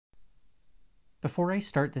Before I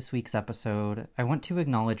start this week's episode, I want to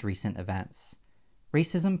acknowledge recent events.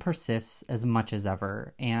 Racism persists as much as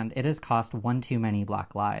ever, and it has cost one too many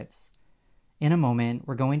Black lives. In a moment,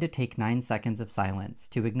 we're going to take 9 seconds of silence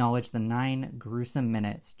to acknowledge the 9 gruesome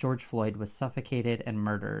minutes George Floyd was suffocated and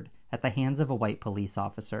murdered at the hands of a white police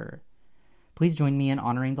officer. Please join me in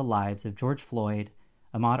honoring the lives of George Floyd,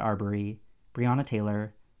 Ahmaud Arbery, Breonna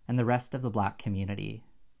Taylor, and the rest of the Black community.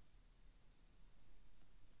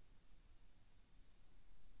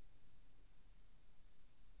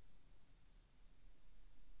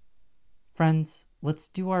 Friends, let's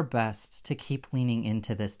do our best to keep leaning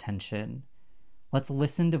into this tension. Let's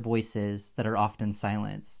listen to voices that are often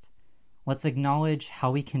silenced. Let's acknowledge how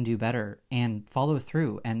we can do better and follow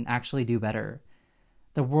through and actually do better.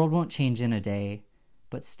 The world won't change in a day,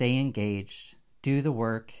 but stay engaged, do the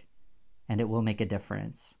work, and it will make a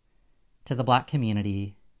difference. To the Black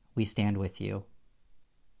community, we stand with you.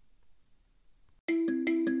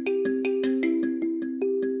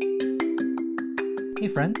 Hey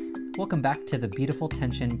friends, welcome back to the Beautiful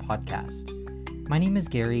Tension podcast. My name is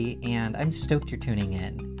Gary, and I'm stoked you're tuning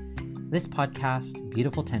in. This podcast,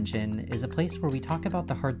 Beautiful Tension, is a place where we talk about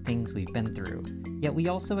the hard things we've been through, yet we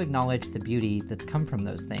also acknowledge the beauty that's come from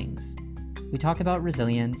those things. We talk about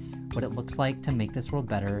resilience, what it looks like to make this world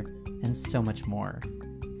better, and so much more.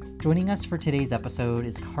 Joining us for today's episode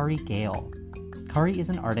is Kari Gale. Kari is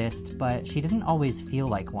an artist, but she didn't always feel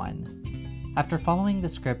like one. After following the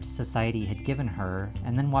script society had given her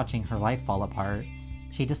and then watching her life fall apart,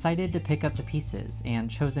 she decided to pick up the pieces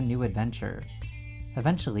and chose a new adventure.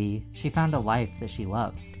 Eventually, she found a life that she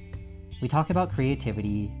loves. We talk about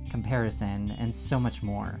creativity, comparison, and so much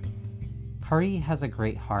more. Kari has a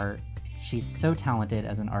great heart. She's so talented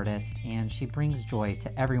as an artist, and she brings joy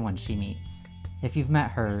to everyone she meets. If you've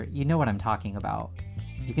met her, you know what I'm talking about.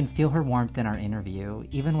 You can feel her warmth in our interview,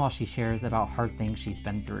 even while she shares about hard things she's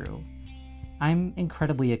been through. I'm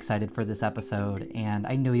incredibly excited for this episode, and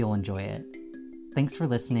I know you'll enjoy it. Thanks for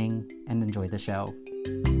listening, and enjoy the show.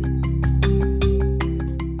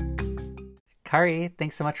 Kari,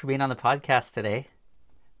 thanks so much for being on the podcast today.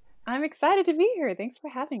 I'm excited to be here. Thanks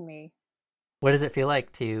for having me. What does it feel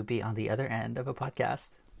like to be on the other end of a podcast?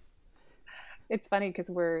 It's funny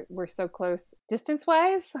because we're so close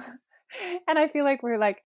distance-wise, and I feel like we're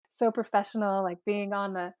like so professional, like being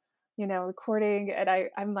on the recording, and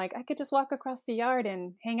I'm like, I could just walk across the yard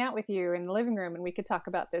and hang out with you in the living room and we could talk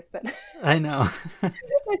about this, but I know.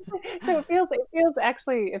 So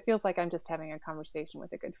it feels like I'm just having a conversation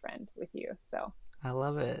with a good friend with you. So I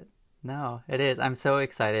love it. No, it is. I'm so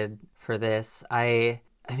excited for this. I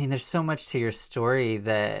mean, there's so much to your story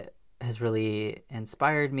that has really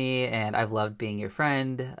inspired me, and I've loved being your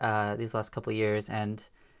friend these last couple of years, and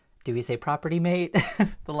do we say property mate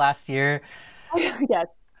the last year? Yes.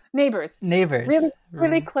 Neighbors.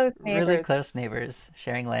 Really close neighbors. Really close neighbors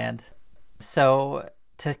sharing land. So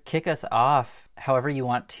to kick us off, however you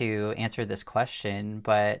want to answer this question,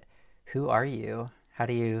 but who are you? How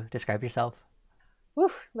do you describe yourself?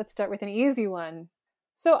 Oof, let's start with an easy one.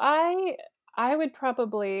 So I would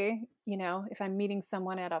probably, if I'm meeting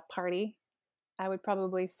someone at a party, I would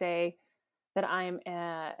probably say that I'm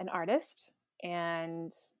an artist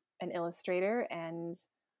and an illustrator, and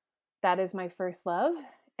that is my first love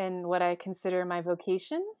and what I consider my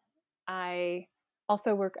vocation. I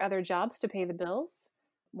also work other jobs to pay the bills.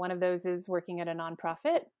 One of those is working at a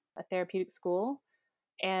nonprofit, a therapeutic school,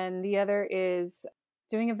 and the other is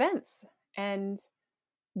doing events. And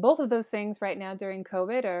both of those things right now during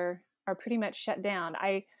COVID are pretty much shut down.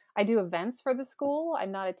 I do events for the school.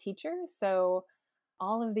 I'm not a teacher, so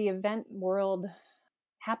all of the event world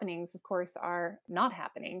happenings, of course, are not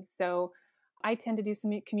happening. So I tend to do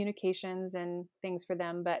some communications and things for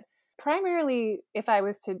them, but primarily, if I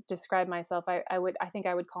was to describe myself, I think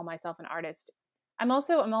I would call myself an artist. I'm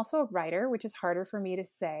also a writer, which is harder for me to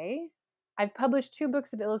say. I've published 2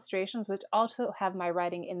 books of illustrations, which also have my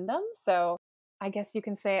writing in them. So I guess you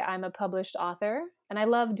can say I'm a published author, and I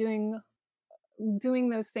love doing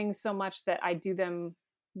those things so much that I do them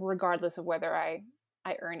regardless of whether I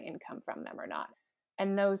earn income from them or not.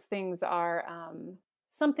 And those things are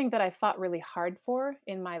something that I fought really hard for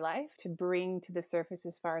in my life to bring to the surface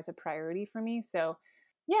as far as a priority for me. So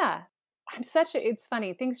yeah, it's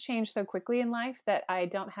funny. Things change so quickly in life that I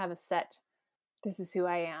don't have a set, this is who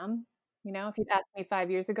I am. If you'd asked me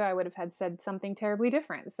 5 years ago, I would have said something terribly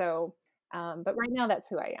different. So, but right now that's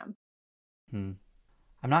who I am.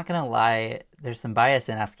 I'm not going to lie, there's some bias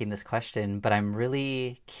in asking this question, but I'm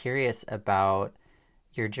really curious about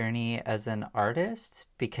your journey as an artist,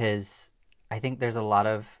 because I think there's a lot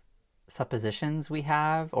of suppositions we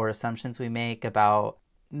have or assumptions we make about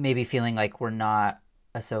maybe feeling like we're not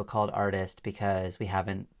a so-called artist because we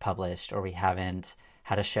haven't published or we haven't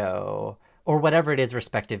had a show or whatever it is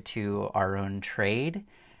respective to our own trade.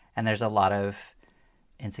 And there's a lot of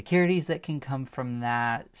insecurities that can come from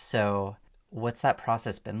that. So, what's that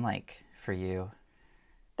process been like for you?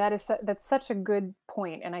 That's such a good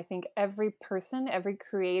point, and I think every person, every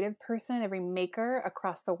creative person, every maker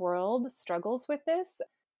across the world struggles with this.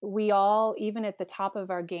 We all, even at the top of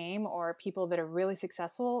our game or people that are really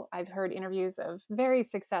successful, I've heard interviews of very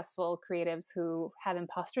successful creatives who have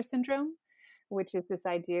imposter syndrome, which is this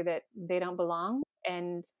idea that they don't belong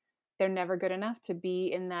and they're never good enough to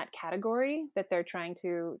be in that category that they're trying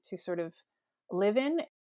to sort of live in.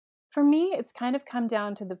 For me, it's kind of come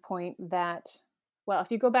down to the point that, well, if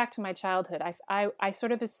you go back to my childhood, I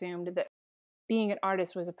sort of assumed that being an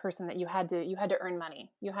artist was a person that you had to earn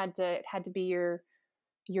money. It had to be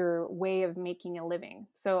your way of making a living.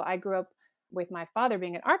 So I grew up with my father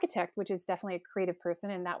being an architect, which is definitely a creative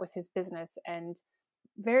person, and that was his business. And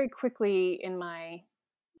very quickly in my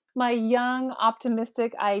young,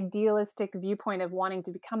 optimistic, idealistic viewpoint of wanting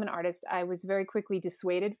to become an artist, I was very quickly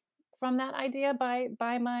dissuaded from that idea by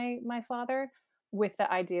my father, with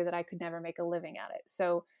the idea that I could never make a living at it.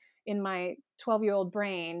 So in my 12-year-old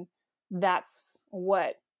brain, that's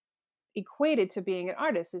what equated to being an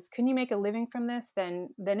artist is, can you make a living from this? Then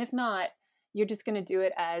if not, you're just going to do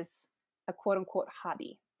it as a quote unquote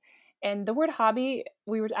hobby. And the word hobby,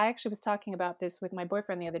 I actually was talking about this with my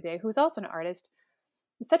boyfriend the other day, who's also an artist.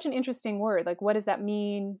 It's such an interesting word. Like, what does that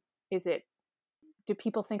mean? Do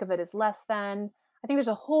people think of it as less than? I think there's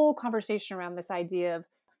a whole conversation around this idea of,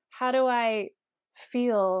 how do I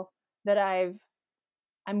feel that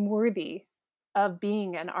I'm worthy of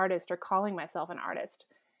being an artist or calling myself an artist?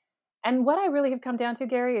 And what I really have come down to,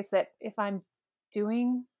 Gary, is that if I'm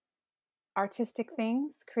doing artistic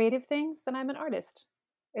things, creative things, then I'm an artist.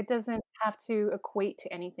 It doesn't have to equate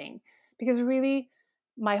to anything, because really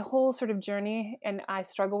my whole sort of journey, and I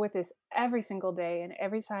struggle with this every single day, and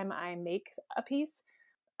every time I make a piece,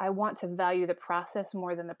 I want to value the process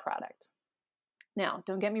more than the product. Now,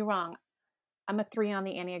 don't get me wrong, I'm a 3 on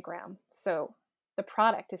the Enneagram, so the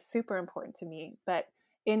product is super important to me, but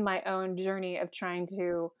in my own journey of trying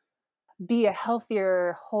to be a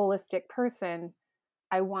healthier, holistic person,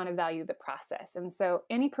 I want to value the process. And so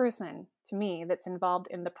any person to me that's involved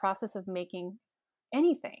in the process of making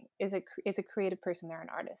anything is a creative person. They're an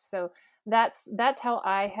artist. So that's how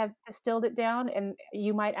I have distilled it down. And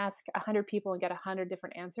you might ask 100 people and get 100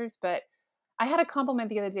 different answers. But I had a compliment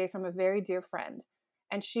the other day from a very dear friend.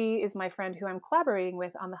 And she is my friend who I'm collaborating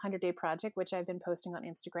with on the 100-Day Project, which I've been posting on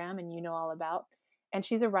Instagram and you know all about. And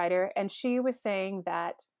she's a writer. And she was saying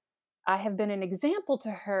that I have been an example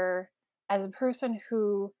to her as a person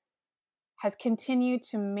who has continued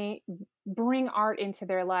to bring art into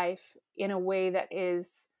their life in a way that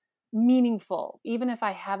is meaningful, even if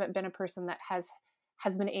I haven't been a person that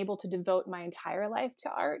has been able to devote my entire life to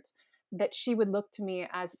art, that she would look to me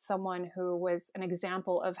as someone who was an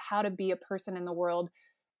example of how to be a person in the world,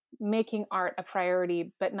 making art a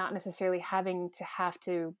priority, but not necessarily having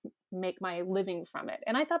to make my living from it.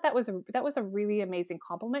 And I thought that was a really amazing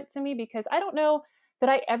compliment to me, because I don't know that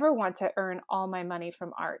I ever want to earn all my money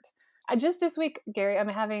from art. Just this week, Gary, I'm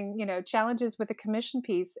having, challenges with a commission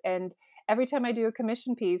piece. And every time I do a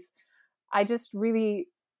commission piece, I just really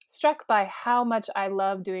struck by how much I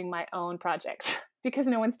love doing my own projects because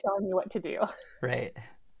no one's telling me what to do. Right.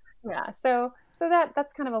 Yeah. So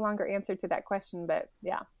that's kind of a longer answer to that question, but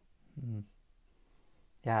yeah. Mm.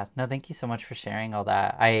 Yeah. No, thank you so much for sharing all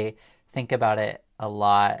that. I think about it a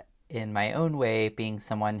lot in my own way, being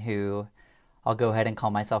someone who I'll go ahead and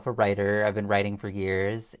call myself a writer. I've been writing for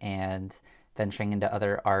years and venturing into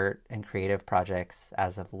other art and creative projects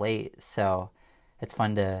as of late. So it's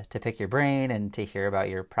fun to pick your brain and to hear about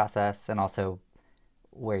your process and also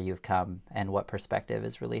where you've come and what perspective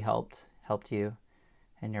has really helped you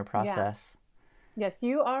in your process. Yeah. Yes,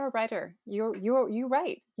 you are a writer. You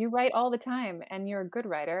write. You write all the time, and you're a good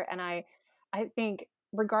writer. And I think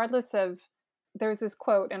regardless of, there's this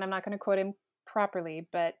quote, and I'm not going to quote him properly,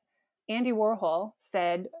 but Andy Warhol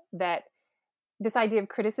said that this idea of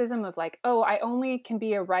criticism of like, oh, I only can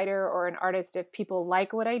be a writer or an artist if people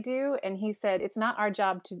like what I do. And he said, it's not our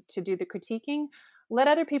job to do the critiquing. Let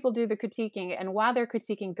other people do the critiquing. And while they're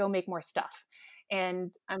critiquing, go make more stuff.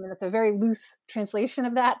 And I mean, that's a very loose translation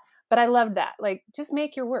of that, but I love that. Like, just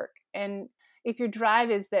make your work. And if your drive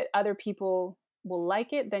is that other people will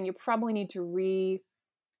like it, then you probably need to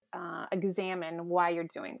examine why you're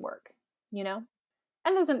doing work,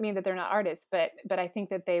 And doesn't mean that they're not artists, but I think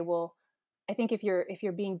that they will. I think if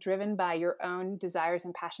you're being driven by your own desires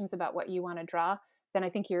and passions about what you want to draw, then I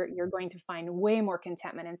think you're going to find way more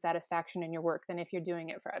contentment and satisfaction in your work than if you're doing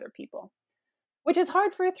it for other people. Which is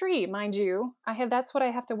hard for a 3, mind you. That's what I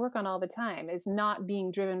have to work on all the time, is not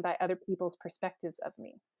being driven by other people's perspectives of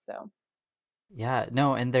me. So, Yeah,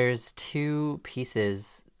 no, and there's two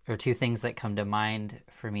pieces or two things that come to mind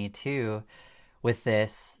for me too with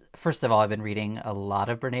this. First of all, I've been reading a lot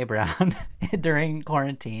of Brene Brown during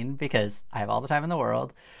quarantine because I have all the time in the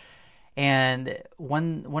world. And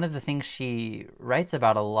one of the things she writes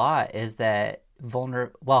about a lot is that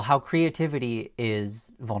how creativity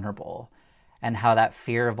is vulnerable, and how that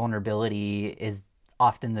fear of vulnerability is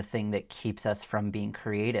often the thing that keeps us from being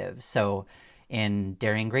creative. So in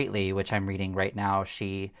Daring Greatly, which I'm reading right now,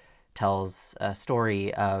 she tells a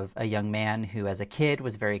story of a young man who as a kid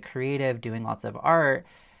was very creative, doing lots of art,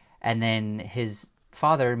 and then his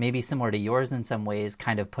father, maybe similar to yours in some ways,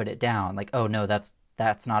 kind of put it down, like, oh no, that's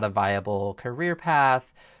not a viable career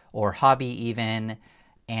path or hobby even.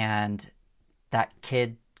 And that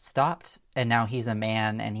kid stopped, and now he's a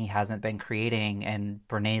man and he hasn't been creating. And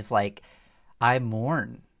Brene's like, I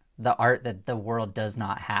mourn the art that the world does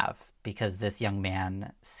not have because this young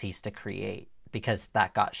man ceased to create, because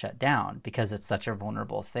that got shut down, because it's such a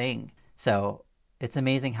vulnerable thing. So it's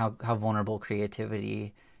amazing how vulnerable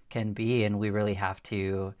creativity can be, and we really have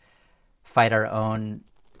to fight our own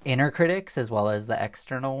inner critics as well as the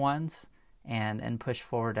external ones, and push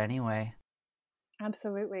forward anyway.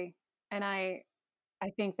 absolutely. And I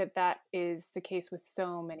think that is the case with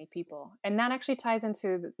so many people. And that actually ties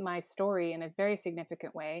into my story in a very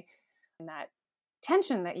significant way, and that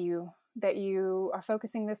tension that you are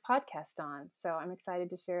focusing this podcast on. So I'm excited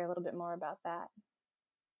to share a little bit more about that.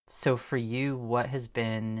 So for you, what has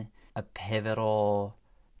been a pivotal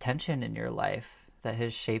tension in your life that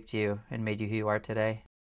has shaped you and made you who you are today?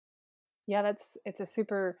 Yeah, it's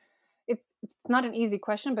not an easy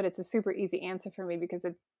question, but it's a super easy answer for me, because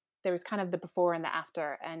there was kind of the before and the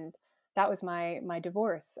after. And that was my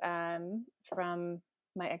divorce from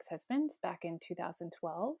my ex-husband back in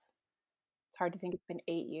 2012. It's hard to think it's been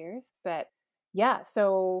 8 years, but yeah.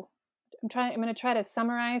 So I'm going to try to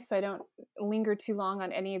summarize so I don't linger too long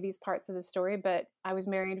on any of these parts of the story. But I was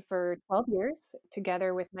married for 12 years,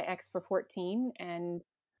 together with my ex for 14, and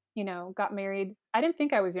got married. I didn't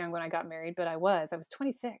think I was young when I got married, but I was. I was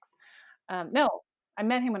 26. No, I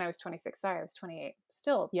met him when I was 26. Sorry, I was 28.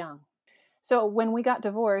 Still young. So when we got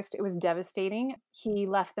divorced, it was devastating. He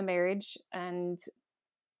left the marriage, and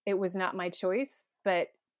it was not my choice. But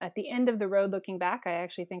at the end of the road, looking back, I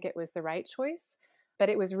actually think it was the right choice. But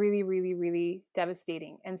it was really, really, really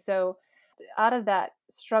devastating. And so out of that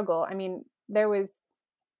struggle, I mean, there was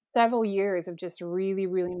several years of just really,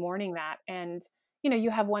 really mourning that. And,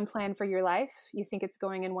 you have one plan for your life. You think it's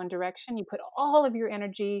going in one direction. You put all of your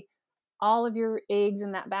energy, all of your eggs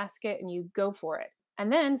in that basket, and you go for it.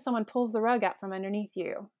 And then someone pulls the rug out from underneath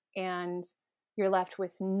you, and you're left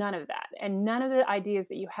with none of that. And none of the ideas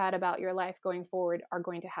that you had about your life going forward are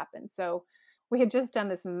going to happen. So we had just done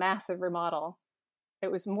this massive remodel.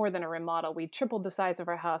 It was more than a remodel. We tripled the size of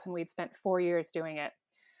our house, and we'd spent 4 years doing it,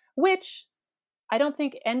 which I don't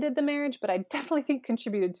think ended the marriage, but I definitely think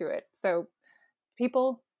contributed to it. So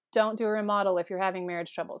people, don't do a remodel if you're having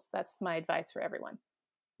marriage troubles. That's my advice for everyone.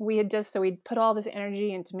 We'd put all this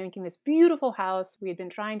energy into making this beautiful house. We had been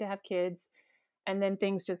trying to have kids, and then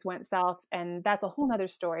things just went south, and that's a whole nother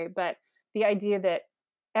story. But the idea that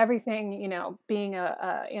everything, being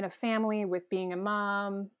in a family with being a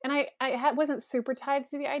mom, and I wasn't super tied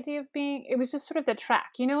to the idea of being. It was just sort of the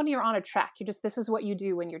track. When you're on a track, this is what you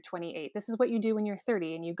do when you're 28. This is what you do when you're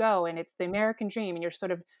 30, and you go, and it's the American dream, and you're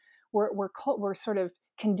sort of we're sort of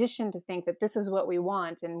conditioned to think that this is what we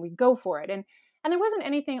want, and we go for it. And there wasn't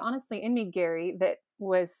anything, honestly, in me, Gary, that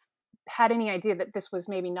had any idea that this was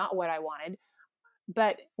maybe not what I wanted.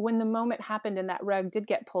 But when the moment happened and that rug did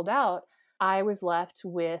get pulled out, I was left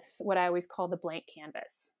with what I always call the blank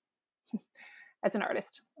canvas. As an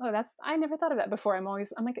artist. Oh, I never thought of that before. I'm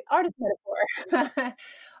like, artist metaphor.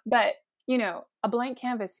 But, a blank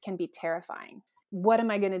canvas can be terrifying. What am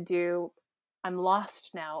I going to do? I'm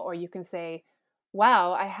lost now. Or you can say,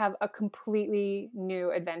 wow, I have a completely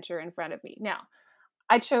new adventure in front of me. Now,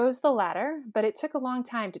 I chose the latter, but it took a long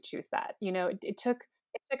time to choose that. It took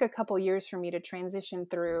a couple years for me to transition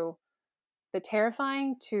through the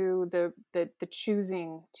terrifying to the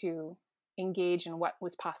choosing to engage in what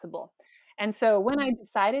was possible. And so when I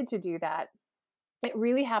decided to do that, it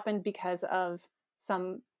really happened because of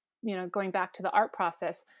some, going back to the art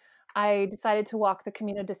process. I decided to walk the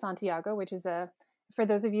Camino de Santiago, which is for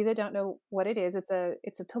those of you that don't know what it is, it's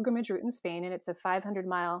a pilgrimage route in Spain, and it's a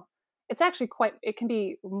 500-mile. it's actually it can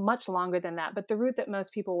be much longer than that, but the route that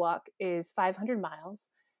most people walk is 500 miles.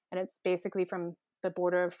 And it's basically from the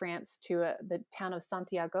border of France to the town of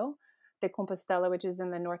Santiago de Compostela, which is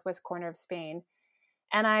in the northwest corner of Spain.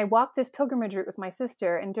 And I walked this pilgrimage route with my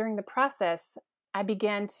sister. And during the process, I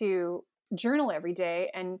began to journal every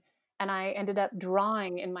day. And I ended up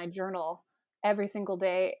drawing in my journal every single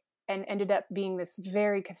day, and ended up being this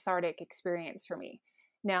very cathartic experience for me.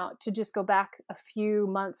 Now, to just go back a few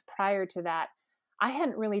months prior to that, I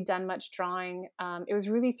hadn't really done much drawing. It was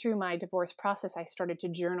really through my divorce process I started to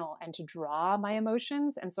journal and to draw my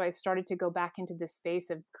emotions. And so I started to go back into this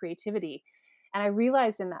space of creativity. And I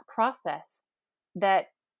realized in that process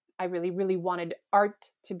that I really, really wanted art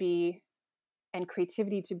to be, and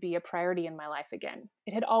creativity to be, a priority in my life again.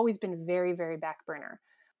 It had always been very, very back burner.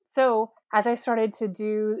 So as I started to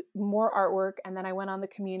do more artwork, and then I went on the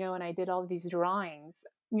Camino and I did all of these drawings,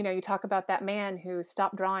 you talk about that man who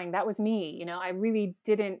stopped drawing. That was me. I really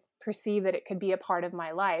didn't perceive that it could be a part of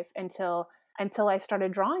my life until I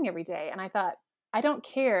started drawing every day. And I thought, I don't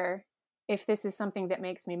care if this is something that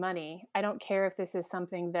makes me money. I don't care if this is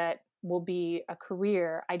something that will be a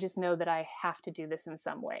career. I just know that I have to do this in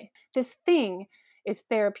some way. This thing is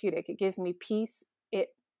therapeutic. It gives me peace. It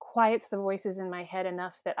quiets the voices in my head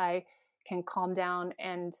enough that I can calm down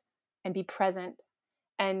and be present.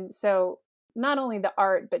 And so not only the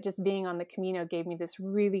art, but just being on the Camino gave me this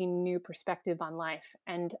really new perspective on life.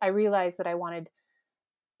 And I realized that I wanted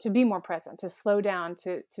to be more present, to slow down,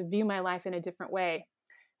 to view my life in a different way.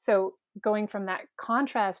 So going from that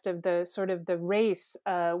contrast of the sort of the race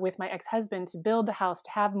with my ex-husband to build the house,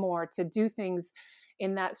 to have more, to do things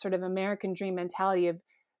in that sort of American dream mentality of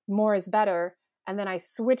more is better. And then I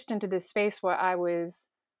switched into this space where I was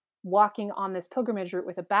walking on this pilgrimage route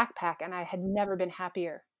with a backpack, and I had never been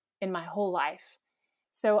happier in my whole life.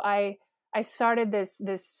 So I started this,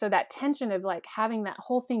 so that tension of like having that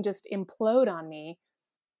whole thing just implode on me,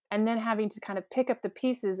 and then having to kind of pick up the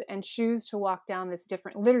pieces and choose to walk down this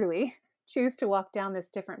different, literally choose to walk down this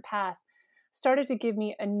different path, started to give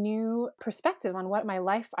me a new perspective on what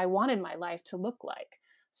I wanted my life to look like.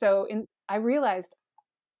 So I realized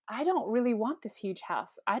I don't really want this huge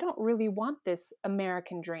house. I don't really want this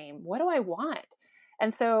American dream. What do I want?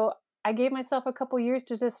 And so I gave myself a couple years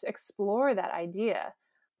to just explore that idea.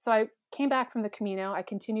 So I came back from the Camino. I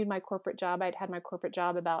continued my corporate job. I'd had my corporate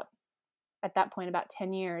job at that point, about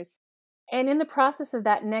 10 years. And in the process of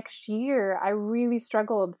that next year, I really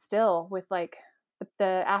struggled still with like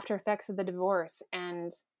the after effects of the divorce.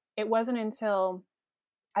 And it wasn't until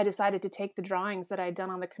I decided to take the drawings that I'd done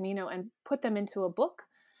on the Camino and put them into a book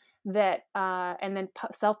that, and then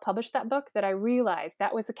self-published that book, that I realized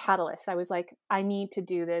that was the catalyst. I was like, I need to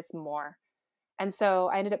do this more. And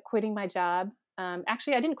so I ended up quitting my job.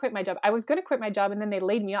 Actually, I didn't quit my job. I was going to quit my job, and then they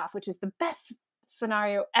laid me off, which is the best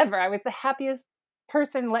scenario ever. I was the happiest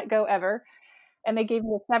person let go ever. And they gave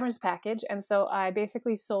me a severance package. And so I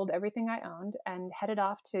basically sold everything I owned and headed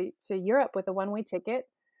off to Europe with a one-way ticket,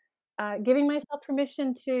 giving myself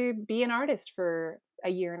permission to be an artist for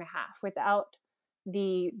a year and a half without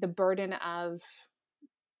the burden of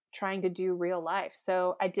trying to do real life.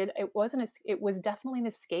 So I did. It was definitely an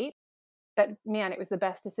escape, but man, it was the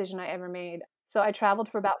best decision I ever made. So I traveled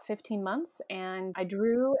for about 15 months, and I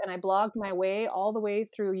drew and I blogged my way all the way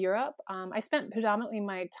through Europe. I spent predominantly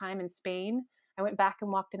my time in Spain. I went back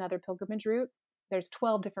and walked another pilgrimage route. There's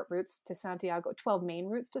 12 different routes to Santiago, 12 main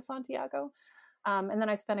routes to Santiago. And then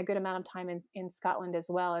I spent a good amount of time in Scotland as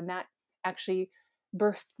well. And that actually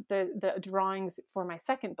birthed the drawings for my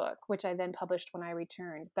second book, which I then published when I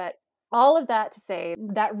returned. But all of that to say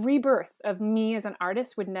that rebirth of me as an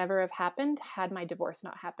artist would never have happened had my divorce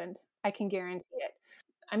not happened. I can guarantee it.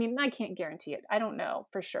 I mean, I can't guarantee it. I don't know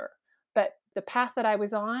for sure. But the path that I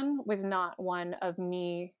was on was not one of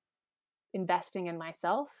me investing in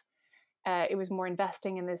myself. It was more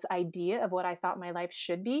investing in this idea of what I thought my life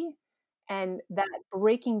should be. And that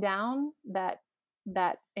breaking down, that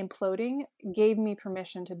imploding gave me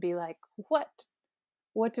permission to be like,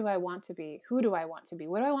 what do I want to be? Who do I want to be?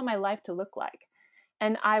 What do I want my life to look like?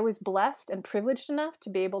 And I was blessed and privileged enough to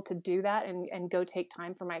be able to do that and go take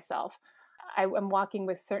time for myself. I'm walking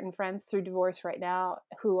with certain friends through divorce right now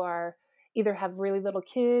who are either have really little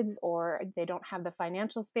kids, or they don't have the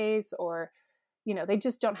financial space, or they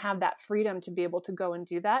just don't have that freedom to be able to go and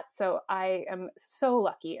do that. So I am so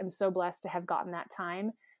lucky and so blessed to have gotten that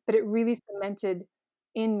time. But it really cemented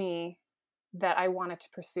in me that I wanted to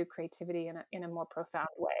pursue creativity in a more profound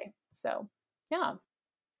way. So, yeah.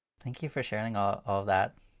 Thank you for sharing all of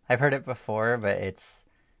that. I've heard it before, but it's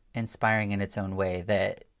inspiring in its own way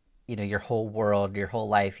that, your whole world, your whole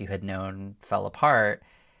life you had known fell apart.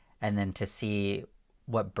 and then to see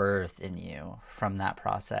what birthed in you from that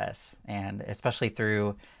process, and especially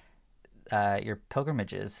through your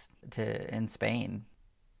pilgrimages to in Spain.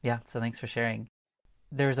 Yeah, so thanks for sharing.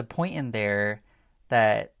 There's a point in there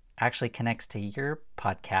that actually connects to your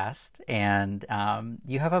podcast, and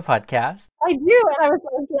you have a podcast. I do, and I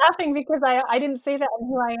was laughing because I didn't say that on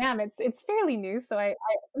who I am. It's fairly new, so I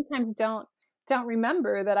sometimes don't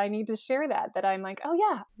remember that I need to share that I'm like, oh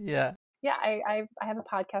yeah, Yeah. yeah. I have a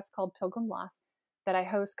podcast called Pilgrim Lost that I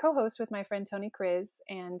co-host with my friend Tony Kriz,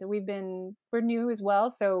 and we're new as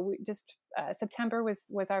well. So we just September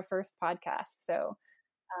was our first podcast. So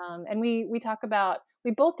and we talk about,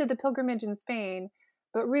 we both did the pilgrimage in Spain,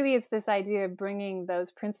 but really it's this idea of bringing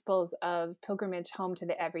those principles of pilgrimage home to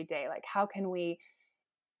the everyday. Like how can we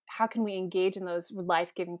engage in those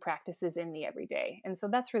life-giving practices in the everyday? And so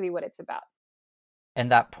that's really what it's about.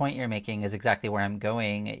 And that point you're making is exactly where I'm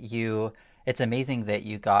going. It's amazing that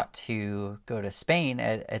you got to go to Spain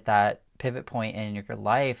at that pivot point in your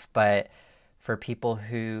life, but for people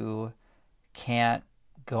who can't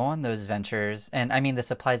go on those ventures, and I mean,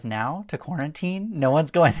 this applies now to quarantine, no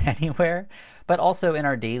one's going anywhere, but also in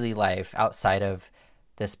our daily life outside of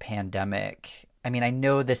this pandemic. I mean, I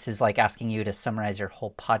know this is like asking you to summarize your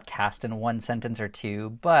whole podcast in one sentence or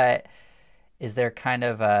two, but is there kind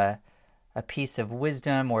of a piece of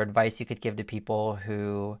wisdom or advice you could give to people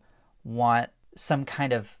who want some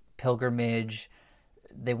kind of pilgrimage?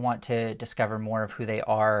 They want to discover more of who they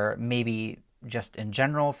are, maybe just in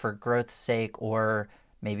general for growth's sake, or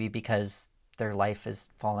maybe because their life is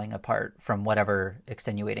falling apart from whatever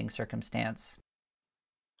extenuating circumstance.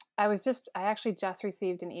 I actually just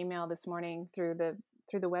received an email this morning through the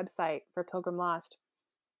website for Pilgrim Lost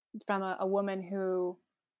from a woman who,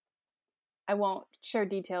 I won't share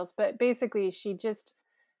details, but basically she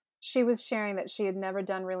was sharing that she had never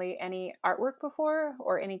done really any artwork before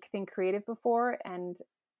or anything creative before. And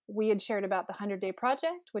we had shared about the 100-Day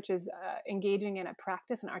Project, which is engaging in an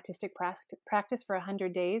artistic practice for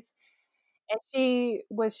 100 days. And she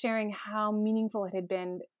was sharing how meaningful it had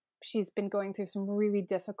been. She's been going through some really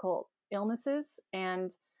difficult illnesses.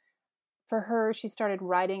 And for her, she started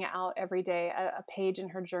writing out every day a page in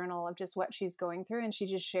her journal of just what she's going through. And she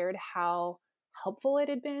just shared how helpful it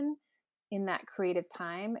had been in that creative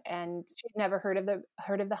time. And she'd never heard of the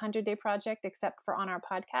 100-Day Project except for on our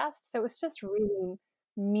podcast. So it was just really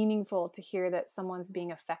meaningful to hear that someone's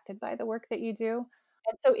being affected by the work that you do.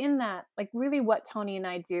 And so in that, like really what Tony and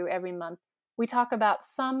I do every month, we talk about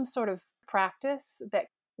some sort of practice that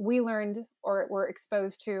we learned or were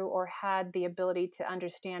exposed to or had the ability to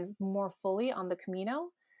understand more fully on the Camino.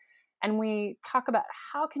 And we talk about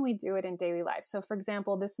how can we do it in daily life. So for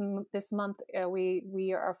example, this month,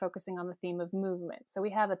 we are focusing on the theme of movement. So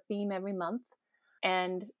we have a theme every month.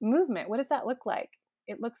 And movement, what does that look like?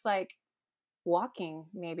 It looks like walking,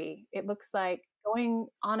 maybe. It looks like going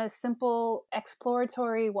on a simple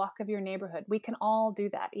exploratory walk of your neighborhood. We can all do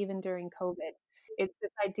that, even during COVID. It's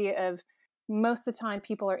this idea of most of the time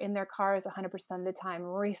people are in their cars 100% of the time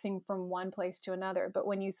racing from one place to another. But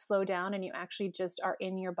when you slow down and you actually just are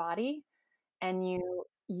in your body and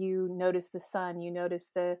you notice the sun, you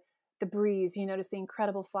notice the breeze, you notice the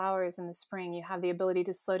incredible flowers in the spring, you have the ability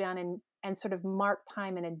to slow down and sort of mark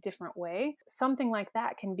time in a different way. Something like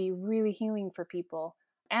that can be really healing for people,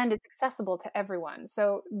 and it's accessible to everyone.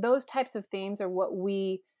 So those types of themes are what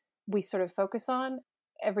we sort of focus on.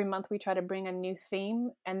 Every month we try to bring a new theme,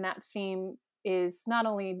 and that theme is not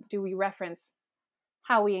only do we reference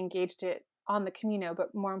how we engaged it on the Camino,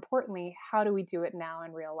 but more importantly, how do we do it now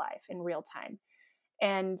in real life, in real time?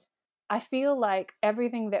 And I feel like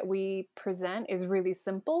everything that we present is really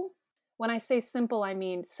simple. When I say simple, I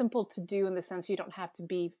mean simple to do in the sense you don't have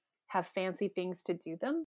to have fancy things to do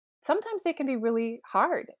them. Sometimes they can be really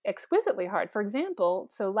hard, exquisitely hard. For example,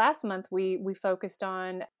 so last month we focused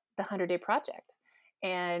on the 100-Day Project,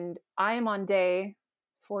 and I am on day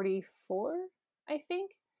 44, I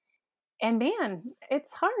think. And man,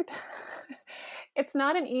 it's hard. It's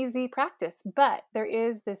not an easy practice, but there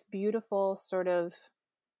is this beautiful sort of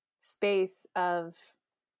space of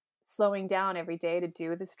slowing down every day to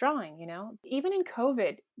do this drawing, Even in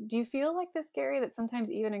COVID, do you feel like this, Gary, that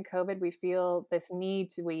sometimes even in COVID, we feel this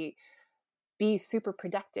need to be super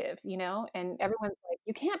productive, and everyone's like,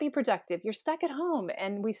 you can't be productive, you're stuck at home.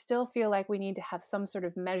 And we still feel like we need to have some sort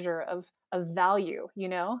of measure of value,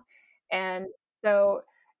 And so,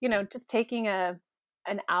 just taking an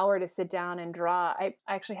hour to sit down and draw. I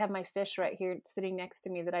actually have my fish right here sitting next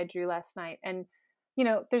to me that I drew last night. And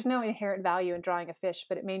there's no inherent value in drawing a fish,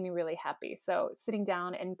 but it made me really happy. So sitting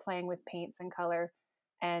down and playing with paints and color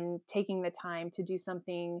and taking the time to do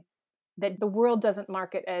something that the world doesn't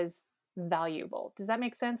mark it as valuable. Does that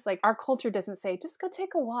make sense? Like our culture doesn't say, just go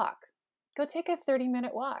take a walk, go take a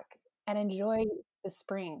 30-minute walk and enjoy the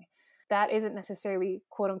spring. That isn't necessarily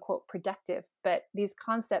quote unquote productive, but these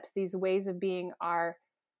concepts, these ways of being are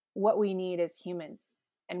what we need as humans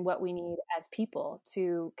and what we need as people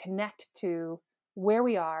to connect to where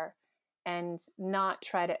we are and not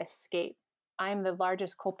try to escape. I'm the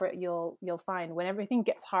largest culprit you'll find. When everything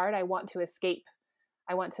gets hard, I want to escape.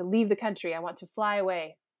 I want to leave the country. I want to fly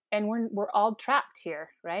away. And we're all trapped here,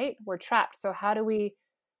 right? We're trapped. So how do we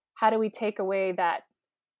take away that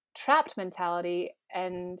trapped mentality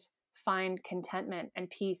and find contentment and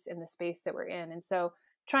peace in the space that we're in? And so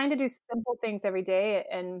trying to do simple things every day.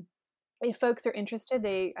 And if folks are interested,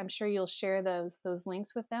 I'm sure you'll share those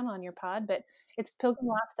links with them on your pod, but it's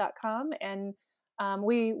pilgrimlost.com. And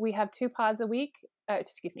we have 2 pods a week,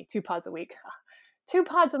 2 pods a week, 2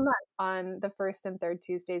 pods a month on the first and third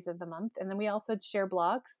Tuesdays of the month. And then we also share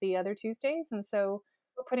blogs the other Tuesdays. And so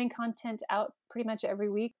we're putting content out pretty much every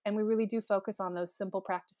week. And we really do focus on those simple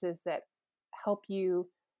practices that help you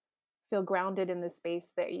feel grounded in the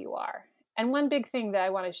space that you are. And one big thing that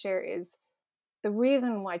I want to share is the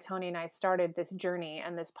reason why Tony and I started this journey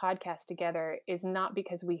and this podcast together is not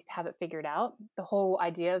because we have it figured out. The whole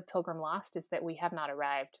idea of Pilgrim Lost is that we have not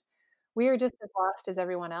arrived. We are just as lost as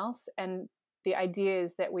everyone else. And the idea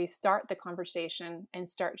is that we start the conversation and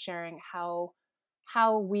start sharing how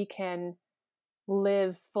we can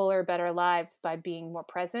live fuller, better lives by being more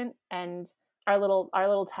present. And our little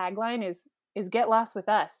tagline is get lost with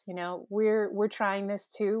us. You know, we're trying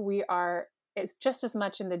this too. It's just as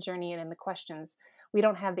much in the journey and in the questions. We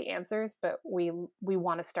don't have the answers, but we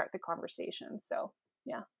want to start the conversation. So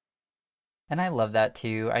yeah. And I love that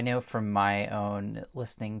too. I know from my own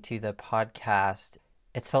listening to the podcast,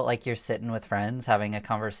 it's felt like you're sitting with friends having a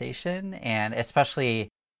conversation, and especially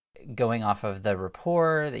going off of the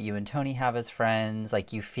rapport that you and Tony have as friends,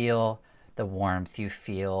 like you feel the warmth, you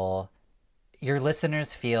feel your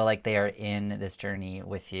listeners feel like they are in this journey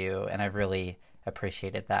with you. And I've really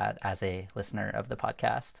appreciated that as a listener of the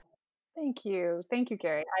podcast. Thank you,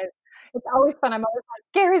 Gary. It's always fun. I'm always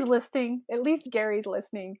like, Gary's listening. At least Gary's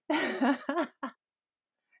listening.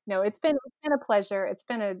 No, it's been a pleasure. It's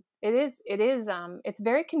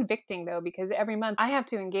very convicting though, because every month I have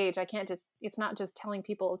to engage. It's not just telling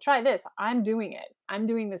people, try this. I'm doing it. I'm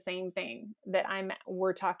doing the same thing that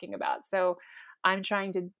we're talking about. So I'm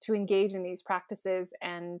trying to engage in these practices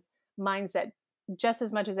and mindset just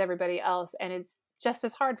as much as everybody else. And it's just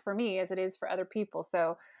as hard for me as it is for other people.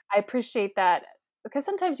 So I appreciate that, because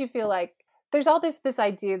sometimes you feel like there's all this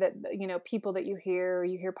idea that, you know, people that you hear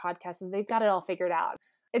podcasts and they've got it all figured out.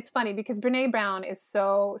 It's funny because Brene Brown is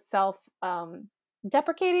so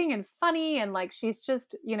deprecating and funny. And like, she's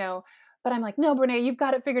just, you know, but I'm like, no, Brene, you've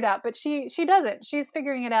got it figured out. But she doesn't. She's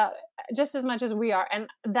figuring it out just as much as we are. And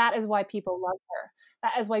that is why people love her.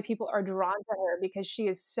 That is why people are drawn to her, because she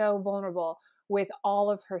is so vulnerable with all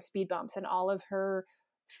of her speed bumps and all of her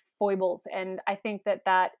foibles. And I think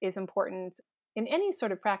that is important in any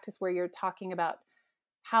sort of practice where you're talking about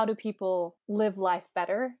how do people live life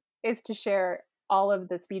better, is to share all of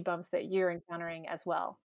the speed bumps that you're encountering as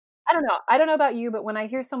well. I don't know about you, but when I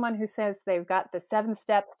hear someone who says they've got the 7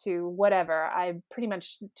 steps to whatever, I pretty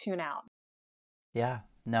much tune out. Yeah,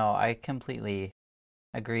 no, I completely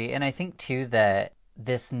agree. And I think too that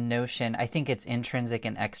this notion, I think it's intrinsic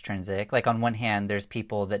and extrinsic. Like on one hand, there's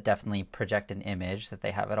people that definitely project an image that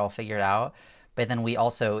they have it all figured out. But then we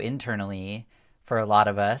also internally, for a lot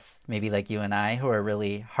of us, maybe like you and I, who are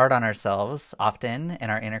really hard on ourselves often, and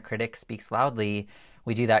our inner critic speaks loudly,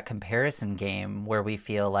 we do that comparison game where we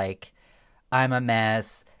feel like I'm a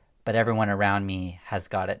mess, but everyone around me has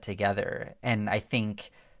got it together. And I think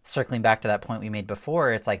circling back to that point we made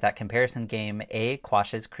before, it's like that comparison game, A,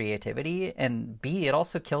 quashes creativity, and B, it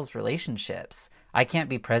also kills relationships. I can't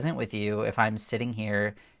be present with you if I'm sitting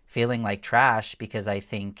here feeling like trash because I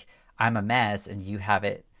think I'm a mess and you have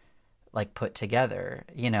it like put together,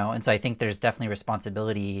 you know? And so I think there's definitely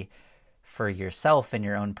responsibility for yourself and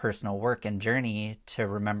your own personal work and journey to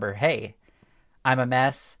remember, hey, I'm a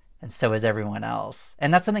mess and so is everyone else.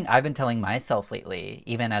 And that's something I've been telling myself lately,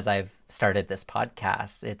 even as I've started this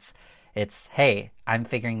podcast. It's hey, I'm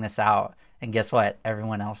figuring this out, and guess what?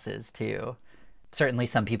 Everyone else is too. Certainly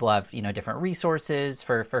some people have, you know, different resources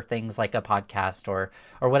for things like a podcast or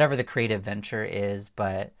whatever the creative venture is,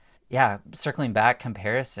 but yeah, circling back,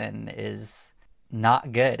 comparison is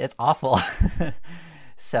not good. It's awful.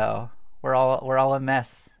 So we're all a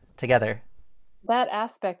mess together. That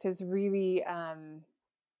aspect is really,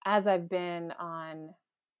 as I've been on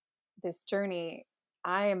this journey,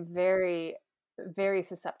 I am very very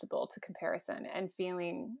susceptible to comparison and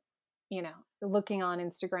feeling, looking on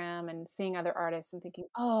Instagram and seeing other artists and thinking,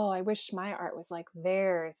 oh, I wish my art was like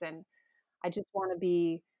theirs. And I just want to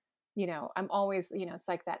be, I'm always, it's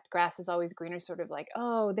like that grass is always greener, sort of like,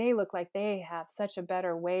 oh, they look like they have such a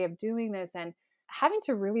better way of doing this. And having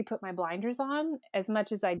to really put my blinders on as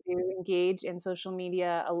much as I do engage in social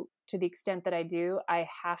media to the extent that I do, I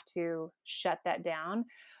have to shut that down.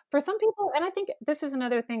 For some people, and I think this is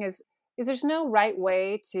another thing is there's no right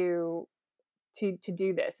way to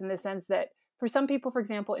do this, in the sense that for some people, for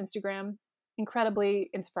example, Instagram, incredibly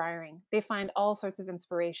inspiring. They find all sorts of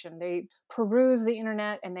inspiration. They peruse the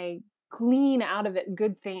internet and they glean out of it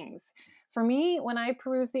good things. For me, when I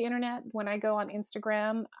peruse the internet, when I go on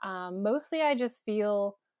Instagram, mostly I just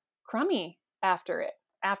feel crummy after it.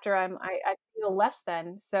 I feel less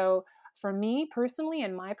than. So for me personally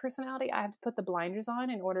and my personality, I have to put the blinders on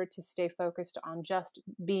in order to stay focused on just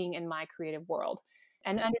being in my creative world,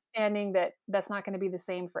 and understanding that that's not going to be the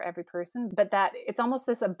same for every person, but that it's almost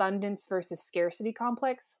this abundance versus scarcity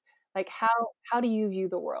complex. Like how do you view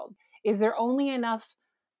the world? Is there only enough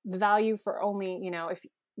value for only, if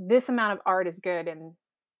this amount of art is good, and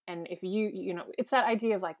if it's that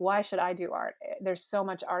idea of like, why should I do art? There's so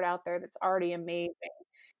much art out there that's already amazing.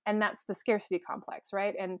 And that's the scarcity complex,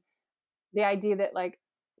 right? And the idea that like,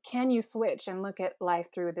 can you switch and look at life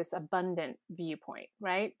through this abundant viewpoint,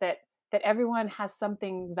 right? That everyone has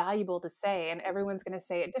something valuable to say, and everyone's going to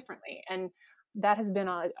say it differently. And that has been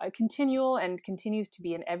a continual and continues to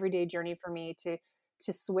be an everyday journey for me to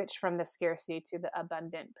switch from the scarcity to the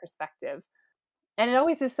abundant perspective. And it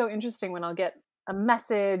always is so interesting when I'll get a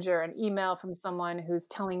message or an email from someone who's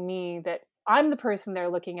telling me that I'm the person they're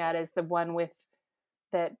looking at as the one with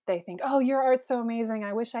that they think, oh, your art's so amazing,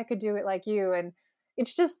 I wish I could do it like you. And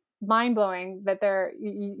it's just mind-blowing that they're,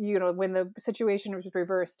 when the situation was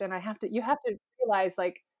reversed. And you have to realize,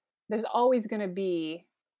 like, there's always going to be,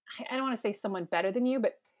 I don't want to say someone better than you,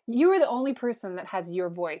 but you are the only person that has your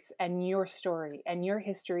voice and your story and your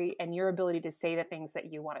history and your ability to say the things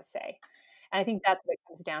that you want to say. And I think that's what it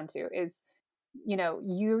comes down to is,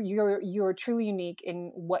 you're truly unique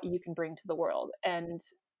in what you can bring to the world. And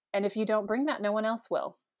if you don't bring that, no one else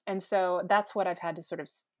will. And so that's what I've had to sort of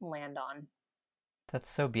land on. That's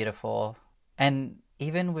so beautiful. And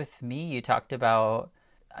even with me, you talked about,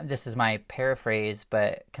 this is my paraphrase,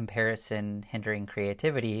 but comparison hindering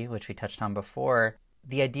creativity, which we touched on before.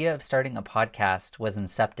 The idea of starting a podcast was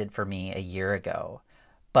incepted for me a year ago.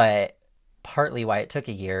 But partly why it took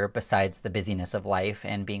a year, besides the busyness of life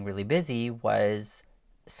and being really busy, was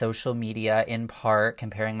social media, in part,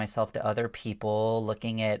 comparing myself to other people,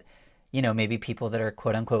 looking at, maybe people that are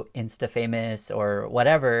quote unquote Insta famous or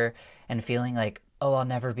whatever, and feeling like, oh, I'll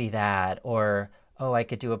never be that, or, oh, I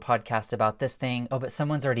could do a podcast about this thing. Oh, but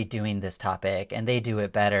someone's already doing this topic and they do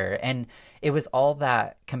it better. And it was all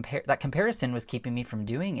that comparison was keeping me from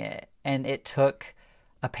doing it. And it took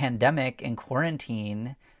a pandemic and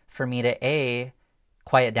quarantine for me to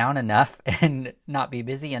quiet down enough and not be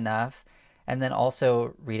busy enough. And then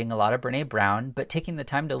also reading a lot of Brené Brown, but taking the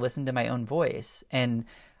time to listen to my own voice. And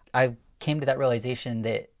I came to that realization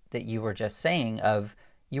that you were just saying of,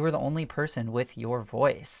 you were the only person with your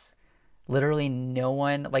voice. Literally no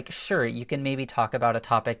one, like, sure, you can maybe talk about a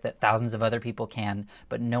topic that thousands of other people can,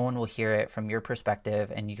 but no one will hear it from your perspective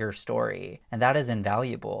and your story. And that is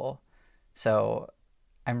invaluable. So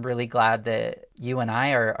I'm really glad that you and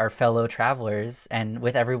I are fellow travelers, and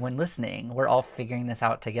with everyone listening, we're all figuring this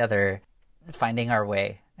out together, finding our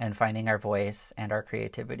way and finding our voice and our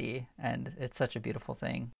creativity. And it's such a beautiful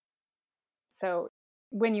thing. So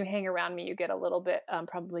when you hang around me, you get a little bit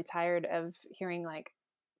probably tired of hearing like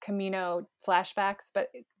Camino flashbacks, but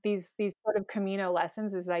these sort of Camino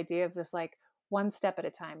lessons is the idea of just like one step at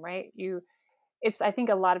a time, right? I think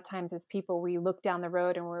a lot of times as people, we look down the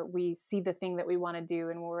road and we see the thing that we want to do,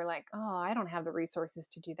 and we're like, oh, I don't have the resources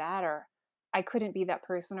to do that, or I couldn't be that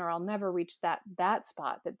person, or I'll never reach that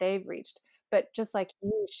spot that they've reached. But just like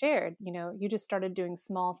you shared, you just started doing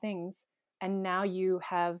small things, and now you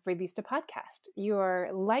have released a podcast. You are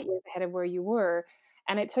light years ahead of where you were,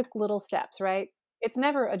 and it took little steps, right? It's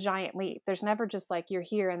never a giant leap. There's never just like you're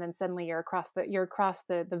here and then suddenly you're across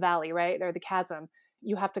the valley, right? Or the chasm.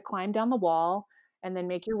 You have to climb down the wall and then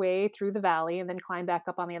make your way through the valley and then climb back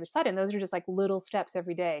up on the other side. And those are just like little steps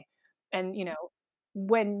every day. And,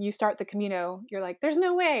 when you start the Camino, you're like, there's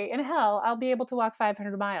no way in hell I'll be able to walk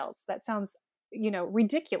 500 miles. That sounds,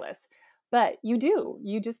 ridiculous. But you do.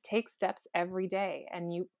 You just take steps every day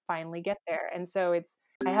and you finally get there. And so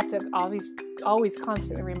I have to always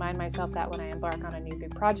constantly remind myself that when I embark on a new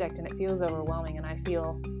big project and it feels overwhelming and I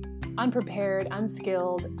feel unprepared,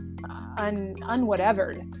 unskilled,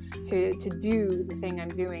 unwhatevered to do the thing I'm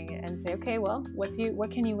doing and say, okay, well, what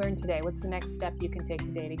can you learn today? What's the next step you can take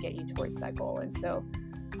today to get you towards that goal? And so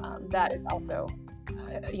that is also,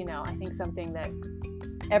 I think something that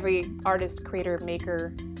every artist, creator,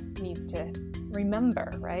 maker needs to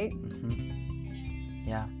remember, right? Mm-hmm.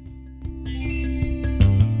 Yeah.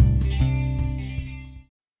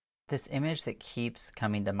 This image that keeps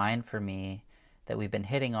coming to mind for me that we've been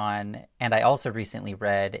hitting on, and I also recently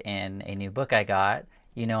read in a new book I got.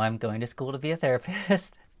 I'm going to school to be a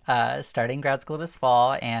therapist, starting grad school this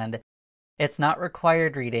fall, and it's not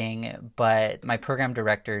required reading, but my program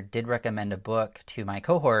director did recommend a book to my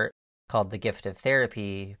cohort called The Gift of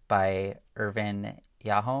Therapy by Irvin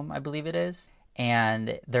Yalom, I believe it is.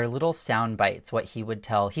 And they're little sound bites, what he would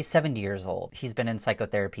tell. He's 70 years old. He's been in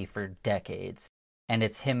psychotherapy for decades. And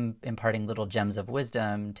it's him imparting little gems of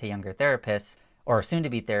wisdom to younger therapists or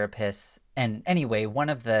soon-to-be therapists. And anyway, one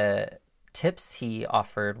of the tips he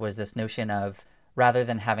offered was this notion of, rather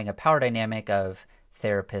than having a power dynamic of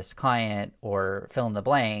therapist, client, or fill in the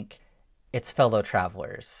blank, it's fellow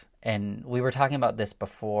travelers. And we were talking about this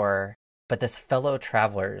before, but this fellow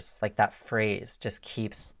travelers, like that phrase just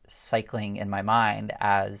keeps cycling in my mind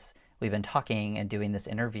as we've been talking and doing this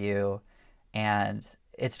interview. And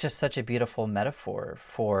it's just such a beautiful metaphor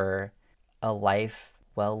for a life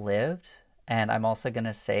well lived. And I'm also going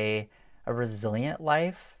to say a resilient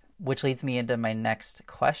life, which leads me into my next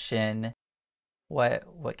question.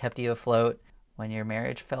 What kept you afloat when your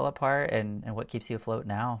marriage fell apart, and what keeps you afloat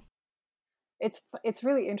now? It's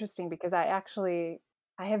really interesting because I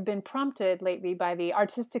have been prompted lately by the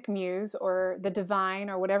artistic muse or the divine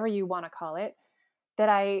or whatever you want to call it, that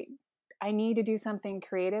I need to do something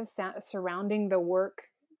creative surrounding the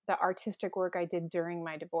artistic work I did during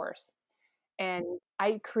my divorce. And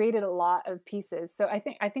I created a lot of pieces. So I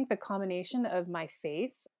think the combination of my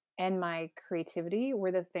faith and my creativity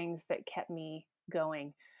were the things that kept me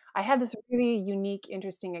going. I had this really unique,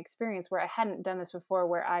 interesting experience where I hadn't done this before,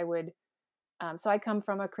 where I would, so I come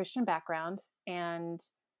from a Christian background, and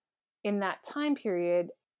in that time period,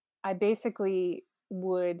 I basically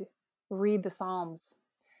would read the Psalms,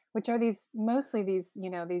 which are mostly these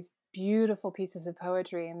beautiful pieces of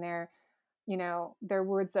poetry, and they're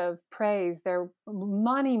words of praise. They're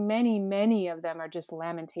many, many, many of them are just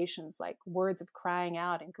lamentations, like words of crying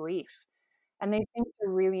out and grief. And they seemed to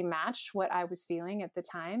really match what I was feeling at the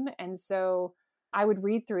time. And so I would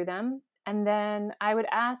read through them, and then I would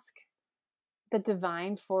ask the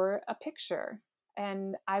divine for a picture,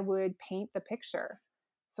 and I would paint the picture.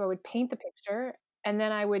 So I would paint the picture, and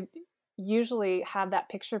then I would usually have that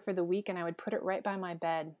picture for the week, and I would put it right by my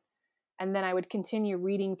bed. And then I would continue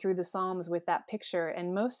reading through the Psalms with that picture.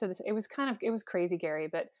 And most of this, it was crazy, Gary,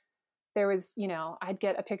 but there was, I'd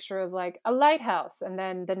get a picture of like a lighthouse. And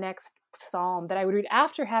then the next Psalm that I would read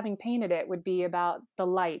after having painted it would be about the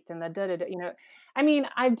light and the da-da-da, I mean,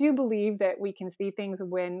 I do believe that we can see things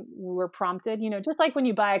when we're prompted, just like when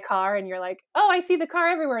you buy a car and you're like, oh, I see the car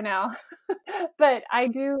everywhere now. But I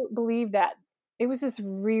do believe that it was this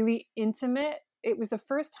really intimate, it was the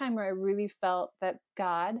first time where I really felt that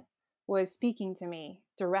God was speaking to me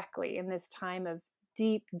directly in this time of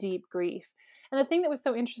deep, deep grief. And the thing that was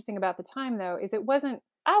so interesting about the time, though, is it wasn't,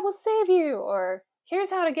 I will save you, or here's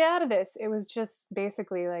how to get out of this. It was just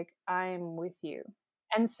basically like, I'm with you.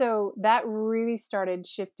 And so that really started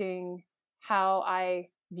shifting how I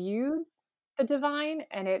viewed the divine.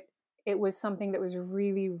 And it was something that was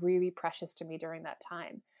really, really precious to me during that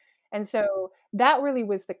time. And so that really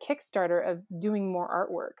was the Kickstarter of doing more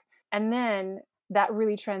artwork. And then that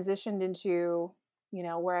really transitioned into,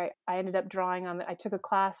 where I ended up drawing on, I took a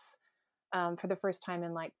class for the first time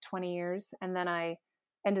in like 20 years. And then I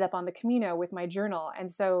ended up on the Camino with my journal.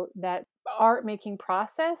 And so that art making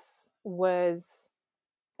process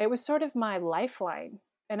it was sort of my lifeline.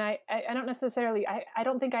 And I don't necessarily, I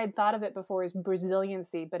don't think I had thought of it before as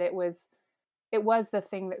resiliency, but it was the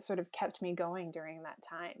thing that sort of kept me going during that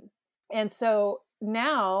time. And so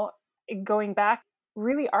now, going back,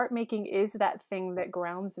 really art making is that thing that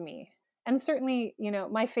grounds me. And certainly,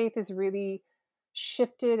 my faith has really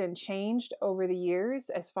shifted and changed over the years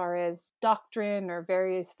as far as doctrine or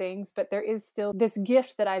various things, but there is still this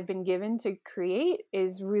gift that I've been given to create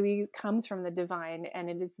comes from the divine, and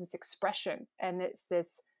it is this expression, and it's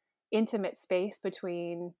this intimate space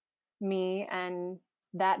between me and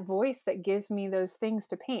that voice that gives me those things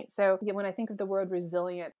to paint. So when I think of the word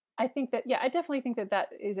resilient, I think that, I definitely think that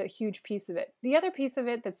is a huge piece of it. The other piece of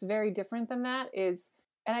it that's very different than that is,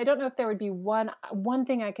 and I don't know if there would be one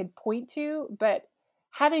thing I could point to, but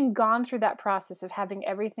having gone through that process of having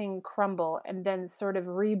everything crumble and then sort of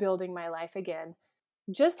rebuilding my life again,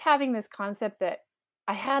 just having this concept that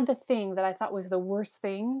I had the thing that I thought was the worst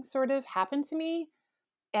thing sort of happen to me,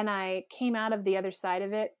 and I came out of the other side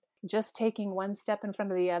of it just taking one step in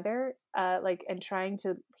front of the other, like, and trying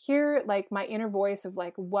to hear like my inner voice of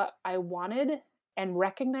like what I wanted, and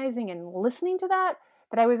recognizing and listening to that,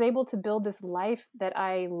 that I was able to build this life that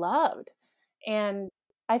I loved. And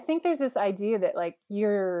I think there's this idea that like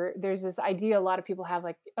there's this idea a lot of people have,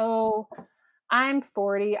 like, oh, I'm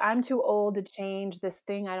 40, I'm too old to change this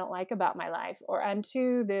thing I don't like about my life, or I'm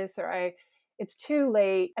too this, or it's too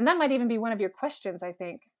late. And that might even be one of your questions, I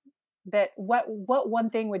think, that what one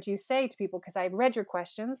thing would you say to people? Because I've read your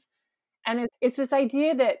questions, and it's this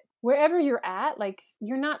idea that wherever you're at, like,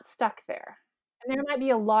 you're not stuck there. And there might be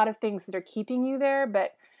a lot of things that are keeping you there,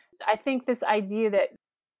 but I think this idea that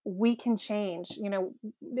we can change,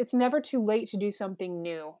 it's never too late to do something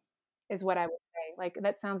new is what I would say. Like,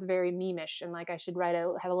 that sounds very memeish, and like I should have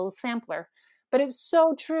a little sampler, but it's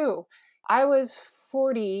so true. I was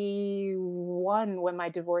 41 when my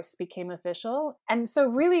divorce became official. And so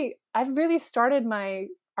really, I've really started my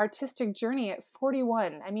artistic journey at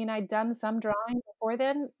 41. I mean, I'd done some drawing before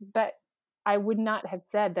then, but I would not have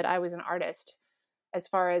said that I was an artist as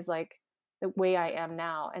far as like the way I am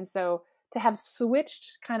now. And so to have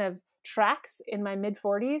switched kind of tracks in my mid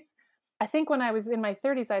 40s, I think when I was in my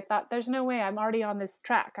 30s, I thought there's no way, I'm already on this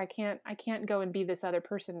track. I can't go and be this other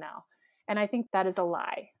person now. And I think that is a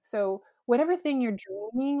lie. So whatever thing you're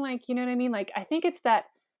dreaming, like, you know what I mean? Like, I think it's that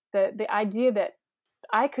the idea that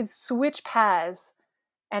I could switch paths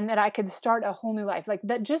and that I could start a whole new life. Like,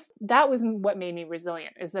 that was what made me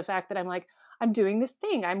resilient, is the fact that I'm like, I'm doing this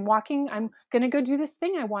thing. I'm going to go do this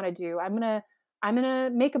thing I want to do. I'm going to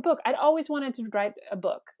make a book. I'd always wanted to write a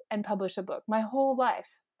book and publish a book my whole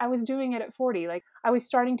life. I was doing it at 40. Like, I was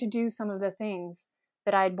starting to do some of the things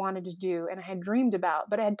that I had wanted to do and I had dreamed about,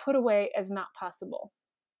 but I had put away as not possible.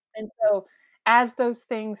 And so as those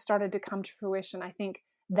things started to come to fruition, I think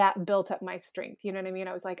that built up my strength. You know what I mean?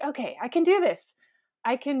 I was like, okay, I can do this.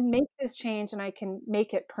 I can make this change and I can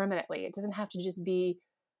make it permanently. It doesn't have to just be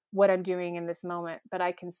what I'm doing in this moment, but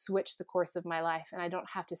I can switch the course of my life and I don't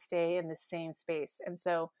have to stay in the same space. And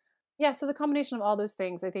so, yeah, so the combination of all those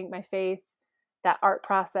things, I think my faith, that art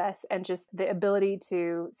process, and just the ability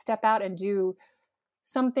to step out and do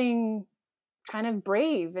something kind of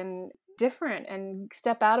brave and different and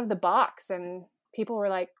step out of the box. And people were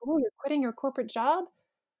like, oh, you're quitting your corporate job?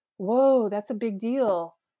 Whoa, that's a big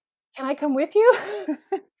deal. Can I come with you?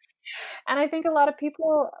 And I think a lot of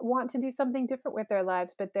people want to do something different with their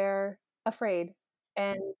lives, but they're afraid.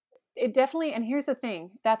 And it definitely, and here's the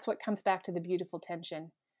thing, that's what comes back to the beautiful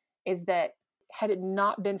tension, is that had it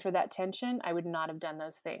not been for that tension, I would not have done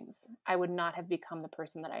those things. I would not have become the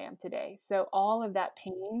person that I am today. So all of that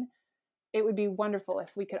pain, it would be wonderful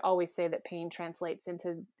if we could always say that pain translates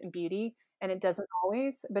into beauty, and it doesn't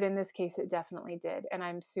always, but in this case, it definitely did. And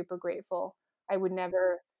I'm super grateful. I would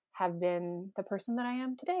never have been the person that I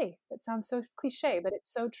am today. That sounds so cliche, but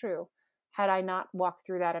it's so true. Had I not walked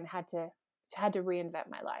through that and had to reinvent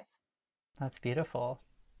my life. That's beautiful.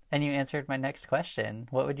 And you answered my next question.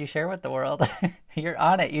 What would you share with the world? You're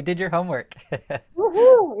on it. You did your homework.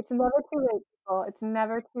 Woohoo! It's never too late, people. It's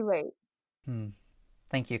never too late.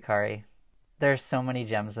 Thank you, Kari. There's so many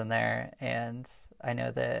gems in there, and I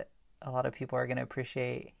know that a lot of people are going to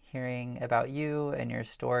appreciate hearing about you and your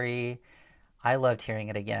story. I loved hearing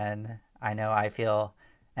it again. I know I feel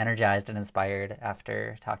energized and inspired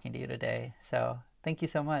after talking to you today. So thank you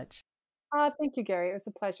so much. Thank you, Gary. It was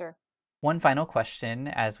a pleasure. One final question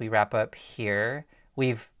as we wrap up here.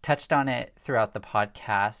 We've touched on it throughout the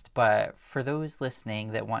podcast, but for those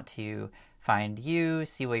listening that want to find you,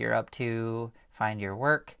 see what you're up to, find your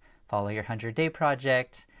work, follow your 100-day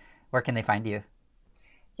project, where can they find you?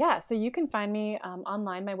 Yeah, so you can find me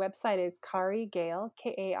online. My website is karigale,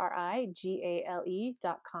 KARIGALE.com.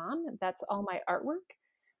 That's all my artwork.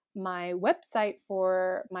 My website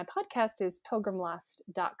for my podcast is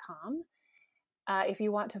pilgrimlost.com. If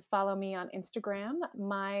you want to follow me on Instagram,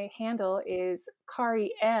 my handle is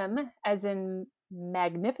Kari M, as in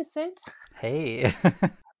magnificent. Hey. Kari,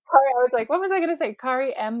 I was like, what was I going to say?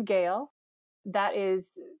 Kari M Gale. That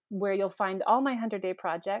is where you'll find all my 100-day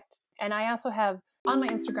projects. And I also have, on my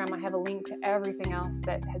Instagram, I have a link to everything else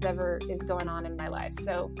that is going on in my life.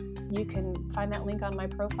 So you can find that link on my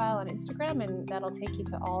profile on Instagram, and that'll take you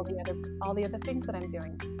to all the other things that I'm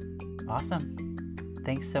doing. Awesome.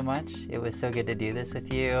 Thanks so much. It was so good to do this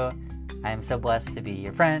with you. I am so blessed to be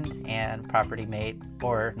your friend and property mate,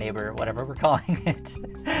 or neighbor, whatever we're calling it.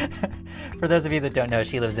 For those of you that don't know,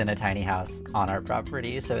 she lives in a tiny house on our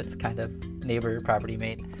property, so it's kind of neighbor, property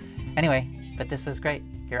mate. Anyway, but this was great.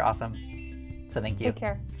 You're awesome. So thank you. Take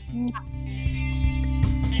care.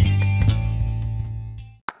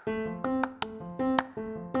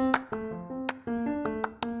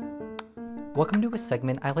 Welcome to a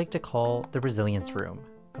segment I like to call the Resilience Room,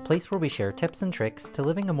 a place where we share tips and tricks to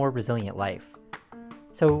living a more resilient life.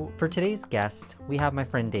 So for today's guest, we have my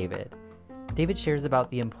friend David. David shares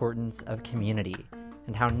about the importance of community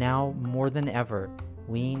and how now more than ever,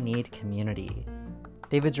 we need community.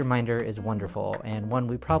 David's reminder is wonderful and one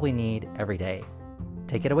we probably need every day.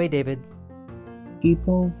 Take it away, David.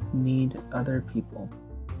 People need other people.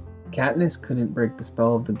 Katniss couldn't break the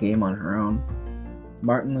spell of the game on her own.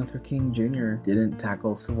 Martin Luther King Jr. didn't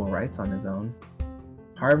tackle civil rights on his own.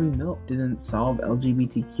 Harvey Milk didn't solve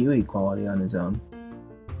LGBTQ equality on his own.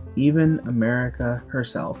 Even America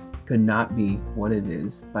herself could not be what it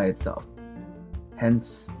is by itself.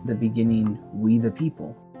 Hence the beginning, we the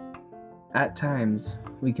people. At times,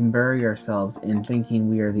 we can bury ourselves in thinking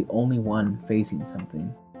we are the only one facing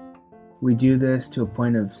something. We do this to a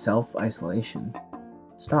point of self-isolation.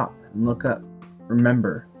 Stop and look up.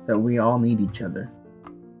 Remember that we all need each other.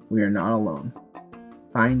 We are not alone.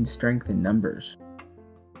 Find strength in numbers.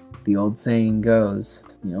 The old saying goes,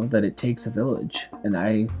 that it takes a village, and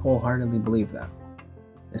I wholeheartedly believe that.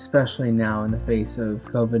 Especially now in the face of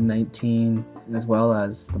COVID-19, as well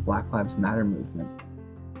as the Black Lives Matter movement.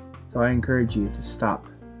 So I encourage you to stop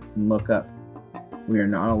and look up. We are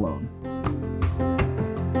not alone.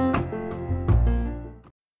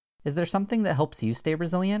 Is there something that helps you stay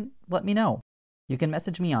resilient? Let me know. You can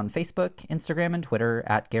message me on Facebook, Instagram, and Twitter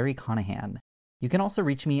at Gary Conahan. You can also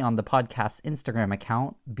reach me on the podcast's Instagram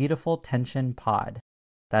account, Beautiful Tension Pod.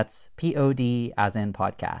 That's Pod as in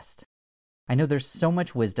podcast. I know there's so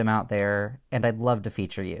much wisdom out there, and I'd love to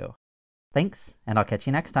feature you. Thanks, and I'll catch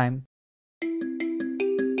you next time.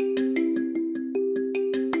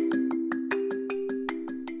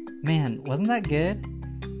 Man, wasn't that good?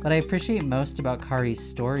 What I appreciate most about Kari's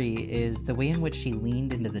story is the way in which she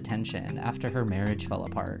leaned into the tension after her marriage fell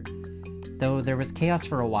apart. Though there was chaos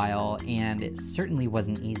for a while, and it certainly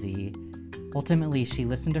wasn't easy, ultimately she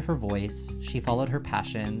listened to her voice, she followed her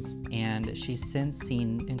passions, and she's since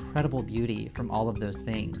seen incredible beauty from all of those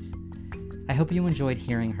things. I hope you enjoyed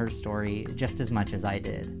hearing her story just as much as I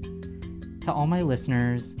did. To all my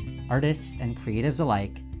listeners, artists and creatives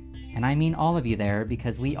alike, and I mean all of you there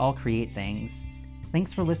because we all create things,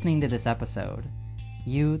 thanks for listening to this episode.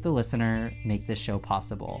 You, the listener, make this show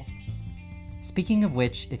possible. Speaking of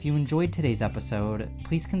which, if you enjoyed today's episode,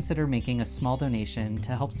 please consider making a small donation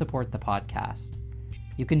to help support the podcast.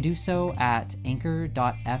 You can do so at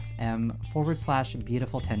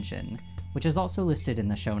anchor.fm/beautifultension, which is also listed in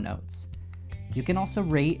the show notes. You can also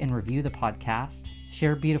rate and review the podcast,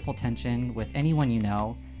 share Beautiful Tension with anyone you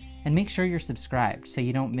know, and make sure you're subscribed so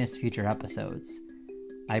you don't miss future episodes.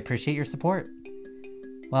 I appreciate your support.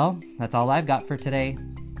 Well, that's all I've got for today.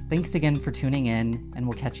 Thanks again for tuning in, and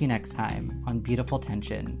we'll catch you next time on Beautiful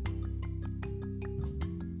Tension.